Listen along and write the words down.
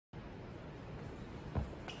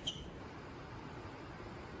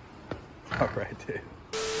All right, dude.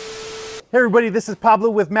 Hey everybody, this is Pablo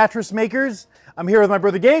with Mattress Makers. I'm here with my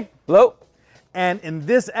brother Gabe. Hello. And in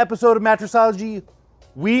this episode of Mattressology,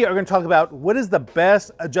 we are going to talk about what is the best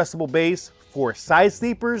adjustable base for side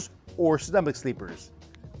sleepers or stomach sleepers.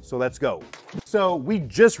 So let's go. So we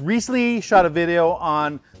just recently shot a video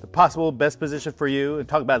on the possible best position for you and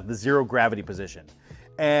talk about the zero gravity position.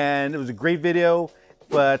 And it was a great video.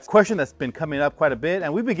 But a question that's been coming up quite a bit,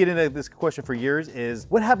 and we've been getting this question for years, is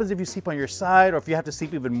what happens if you sleep on your side, or if you have to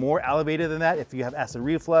sleep even more elevated than that, if you have acid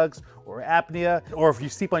reflux or apnea, or if you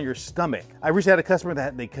sleep on your stomach. I recently had a customer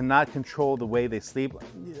that they cannot control the way they sleep.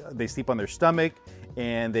 They sleep on their stomach,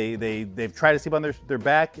 and they've tried to sleep on their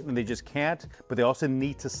back, and they just can't, but they also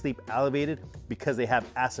need to sleep elevated because they have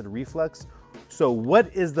acid reflux. So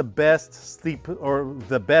what is the best sleep or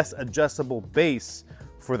the best adjustable base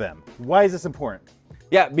for them? Why is this important?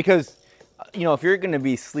 Yeah, because you know, if you're going to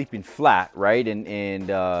be sleeping flat, right, and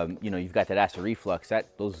you know, you've got that acid reflux, that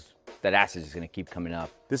acid is going to keep coming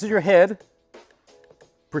up. This is your head.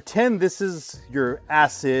 Pretend this is your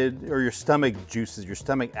acid or your stomach juices, your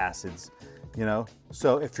stomach acids, you know.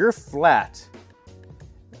 So if you're flat,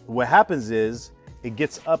 what happens is it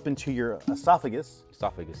gets up into your esophagus.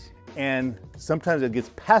 And sometimes it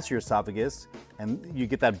gets past your esophagus, and you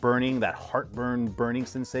get that burning, that heartburn burning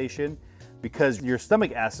sensation, because your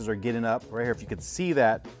stomach acids are getting up right here, if you could see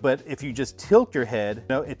that. But if you just tilt your head,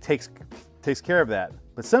 you know, it takes care of that.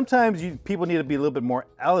 But sometimes people need to be a little bit more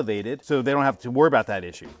elevated so they don't have to worry about that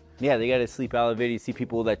issue. Yeah, they got to sleep elevated. You see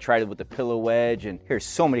people that tried it with the pillow wedge, and here's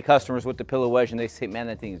so many customers with the pillow wedge, and they say, man,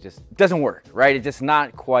 that thing just doesn't work, right? It's just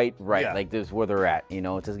not quite right. Yeah. Like this is where they're at, you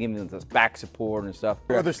know. It doesn't give them this back support and stuff.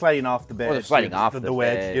 Or they're sliding off the bed. Or they're sliding off the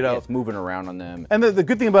wedge, bed, you know. Yeah, it's moving around on them. And the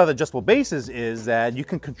good thing about adjustable bases is that you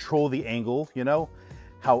can control the angle, you know.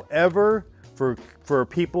 However, for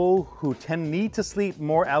people who need to sleep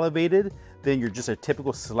more elevated than you're just a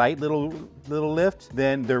typical slight little lift,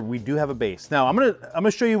 then we do have a base. Now I'm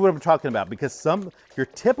gonna show you what I'm talking about, because your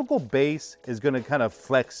typical base is gonna kind of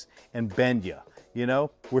flex and bend you know,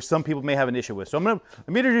 where some people may have an issue with. So let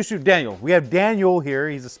me introduce you to Daniel. We have Daniel here.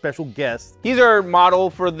 He's a special guest. He's our model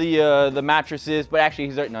for the mattresses, but actually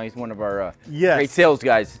he's one of our great sales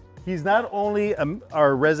guys. He's not only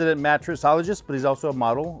our resident mattressologist, but he's also a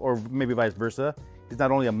model, or maybe vice versa. He's not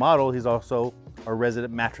only a model, he's also a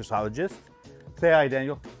resident mattressologist. Say hi,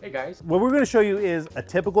 Daniel. Hey, guys. What we're going to show you is a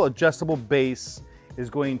typical adjustable base is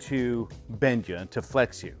going to bend you and to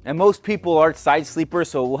flex you. And most people are side sleepers,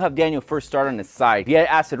 so we'll have Daniel first start on his side. He had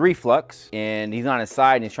acid reflux, and he's on his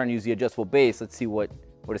side, and he's trying to use the adjustable base. Let's see what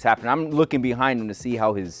is happening. I'm looking behind him to see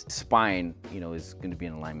how his spine, you know, is going to be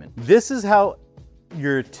in alignment. This is how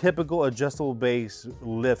your typical adjustable base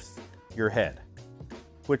lifts your head,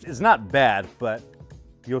 which is not bad, but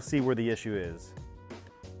you'll see where the issue is.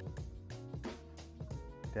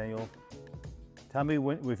 Daniel, tell me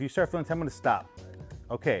if you start feeling, tell me to stop.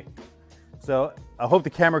 Okay, so I hope the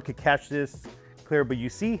camera could catch this clear, but you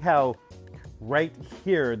see how right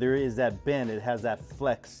here there is that bend, it has that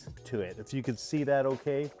flex to it. If you could see that,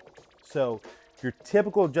 okay? So your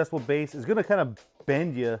typical adjustable base is gonna kind of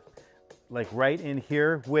bend you like right in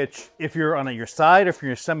here, which if you're on your side or if you're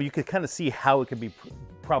in your stomach, you could kind of see how it could be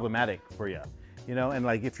problematic for you, you know? And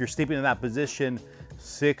like if you're sleeping in that position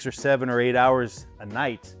 6 or 7 or 8 hours a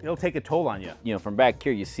night, it'll take a toll on you. You know, from back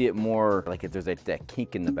here, you see it more like if there's that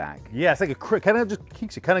kink in the back. Yeah, it's like kind of just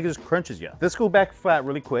kinks, it kind of just crunches you. Let's go back flat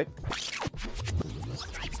really quick.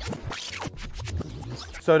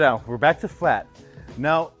 So now we're back to flat.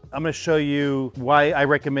 Now I'm going to show you why I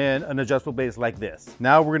recommend an adjustable base like this.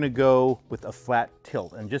 Now we're going to go with a flat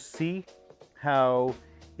tilt and just see how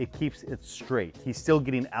it keeps it straight. He's still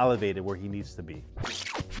getting elevated where he needs to be.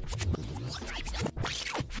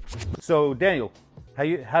 So Daniel,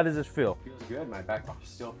 how does this feel? Feels good. My back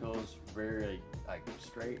still feels very like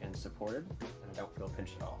straight and supported, and I don't feel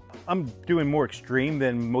pinched at all. I'm doing more extreme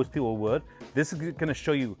than most people would. This is going to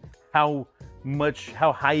show you how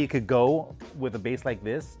high you could go with a base like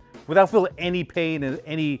this without feeling any pain and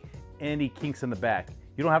any kinks in the back.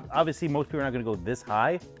 You don't have, obviously most people are not going to go this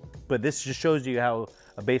high, but this just shows you how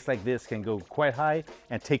a base like this can go quite high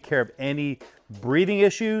and take care of any breathing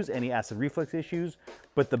issues, any acid reflux issues.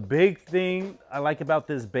 But the big thing I like about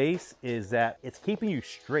this base is that it's keeping you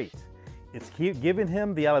straight. It's giving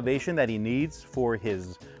him the elevation that he needs for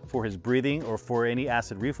his breathing or for any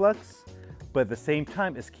acid reflux, but at the same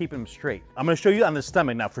time, it's keeping him straight. I'm gonna show you on the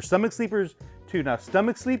stomach. Now for stomach sleepers too. Now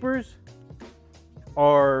stomach sleepers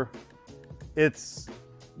it's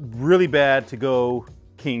really bad to go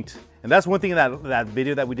kinked. And that's one thing in that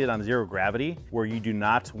video that we did on zero gravity, where you do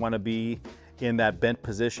not wanna be in that bent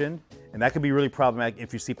position. And that could be really problematic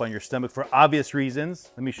if you sleep on your stomach for obvious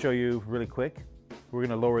reasons. Let me show you really quick. We're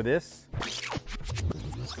gonna lower this.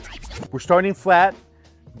 We're starting flat.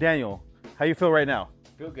 Daniel, how you feel right now?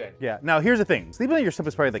 Feel good. Yeah, now here's the thing. Sleeping on your stomach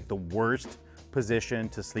is probably like the worst position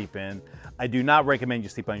to sleep in. I do not recommend you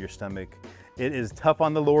sleep on your stomach. It is tough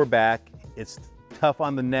on the lower back. It's tough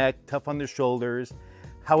on the neck, tough on the shoulders.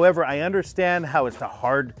 However, I understand how it's a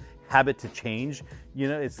hard habit to change. You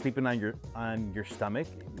know, it's sleeping on your stomach.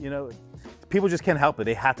 You know, people just can't help it.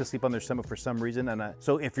 They have to sleep on their stomach for some reason. And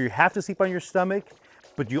so if you have to sleep on your stomach,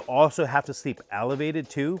 but you also have to sleep elevated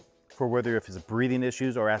too, for whether if it's breathing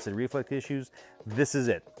issues or acid reflux issues, this is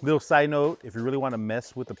it. Little side note, if you really want to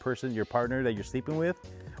mess with the person, your partner that you're sleeping with,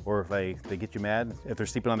 or if they get you mad, if they're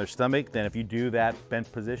sleeping on their stomach, then if you do that bent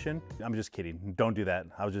position, I'm just kidding. Don't do that.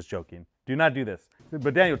 I was just joking. Do not do this.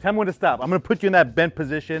 But Daniel, tell me when to stop. I'm gonna put you in that bent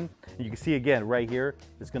position. And you can see again, right here,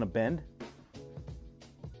 it's gonna bend.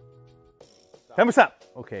 Tell me stop.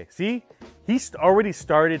 Okay, see? He's already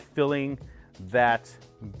started feeling that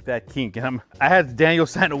kink. And I had Daniel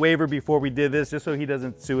sign a waiver before we did this, just so he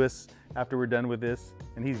doesn't sue us after we're done with this.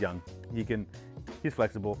 And he's young, he's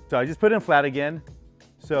flexible. So I just put him flat again.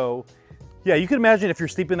 So yeah, you can imagine if you're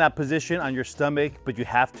sleeping in that position on your stomach, but you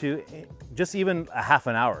have to, just even a half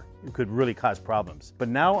an hour, it could really cause problems. But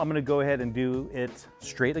now I'm gonna go ahead and do it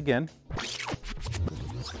straight again.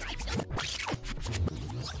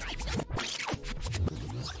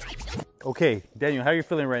 Okay, Daniel, how are you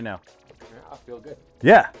feeling right now? I feel good.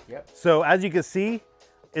 Yeah. Yep. So as you can see,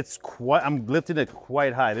 I'm lifting it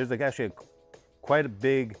quite high. There's like actually quite a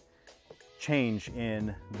big change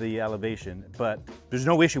in the elevation, but there's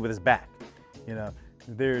no issue with his back. You know,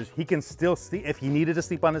 he can still sleep if he needed to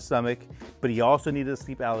sleep on his stomach, but he also needed to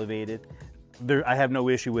sleep elevated. I have no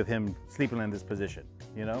issue with him sleeping in this position,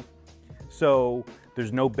 you know? So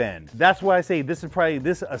there's no bend. That's why I say this is probably,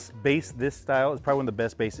 this style is probably one of the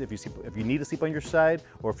best bases if you need to sleep on your side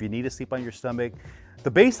or if you need to sleep on your stomach.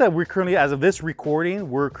 The base that we're currently, as of this recording,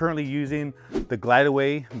 we're currently using the Glide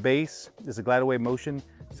Away base. It's a Glide Away Motion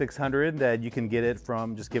 600 that you can get it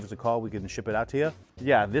from, just give us a call, we can ship it out to you.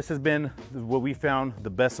 Yeah, this has been what we found the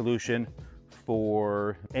best solution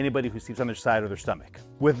for anybody who sleeps on their side or their stomach.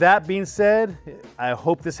 With that being said, I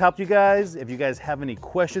hope this helped you guys. If you guys have any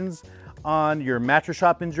questions on your mattress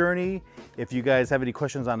shopping journey, if you guys have any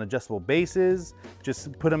questions on adjustable bases,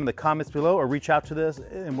 just put them in the comments below or reach out to us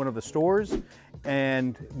in one of the stores.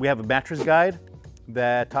 And we have a mattress guide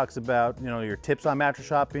that talks about, you know, your tips on mattress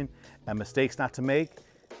shopping and mistakes not to make.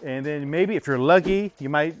 And then maybe if you're lucky, you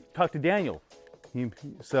might talk to Daniel.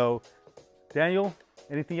 So Daniel,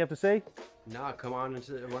 anything you have to say? No, come on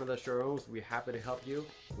into one of the showrooms. We're happy to help you.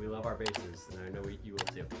 We love our bases, and I know you will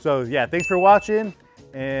too. So yeah, thanks for watching,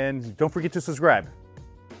 and don't forget to subscribe.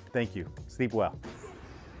 Thank you. Sleep well.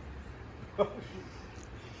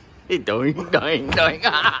 Doing.